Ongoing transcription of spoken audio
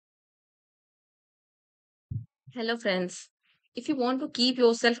Hello, friends. If you want to keep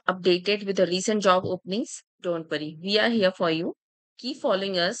yourself updated with the recent job openings, don't worry. We are here for you. Keep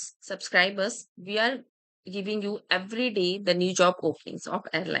following us, subscribe us. We are giving you every day the new job openings of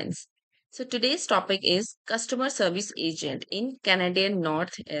airlines. So today's topic is customer service agent in Canadian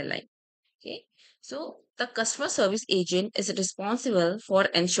North Airline. Okay. So the customer service agent is responsible for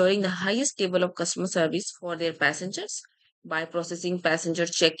ensuring the highest level of customer service for their passengers by processing passenger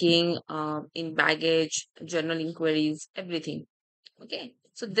checking, in baggage, general inquiries, everything. Okay.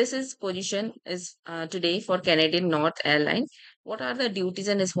 So this is position is today for Canadian North Airline. What are the duties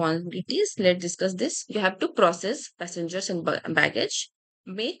and responsibilities? Let's discuss this. You have to process passengers and baggage,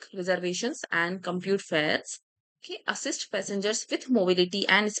 make reservations and compute fares. Okay, assist passengers with mobility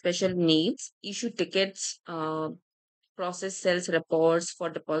and special needs, issue tickets, process sales reports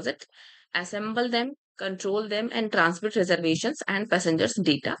for deposit, assemble them, control them, and transmit reservations and passengers'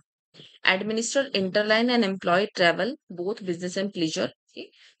 data, administer interline and employee travel, both business and pleasure.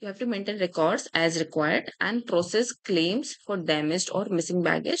 Okay. You have to maintain records as required and process claims for damaged or missing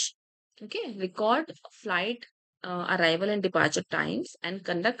baggage. Okay. Record flight arrival and departure times and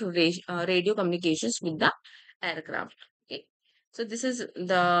conduct radio communications with the aircraft. Okay. So this is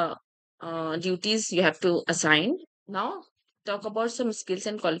the duties you have to assign. Now talk about some skills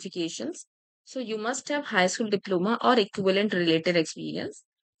and qualifications. So you must have high school diploma or equivalent related experience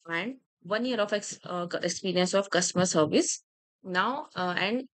and 1 year of experience of customer service now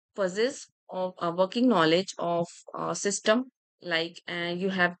and possess of working knowledge of system like you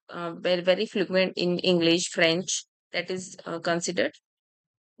have very fluent in English, French, that is considered.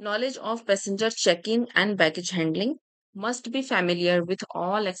 Knowledge of passenger check-in and baggage handling, must be familiar with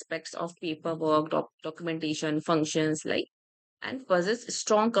all aspects of paperwork, documentation, functions like, and possess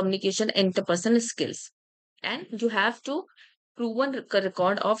strong communication and interpersonal skills. And you have to proven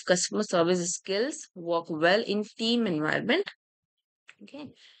record of customer service skills, work well in team environment. Okay.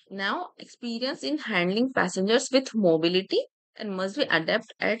 Now, experience in handling passengers with mobility and must be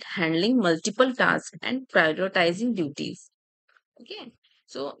adept at handling multiple tasks and prioritizing duties. Okay.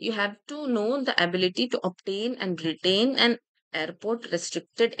 So you have to know the ability to obtain and retain an airport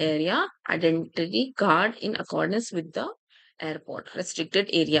restricted area identity card in accordance with the airport restricted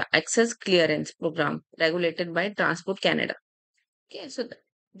area access clearance program regulated by Transport Canada. Okay, so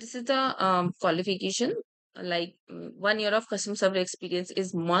this is the qualification. Like 1 year of customer service experience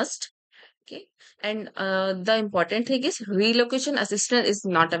is must. Okay, and the important thing is relocation assistance is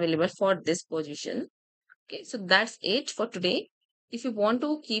not available for this position. Okay, so that's it for today. If you want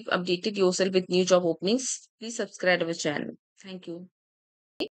to keep updated yourself with new job openings, please subscribe our channel. Thank you.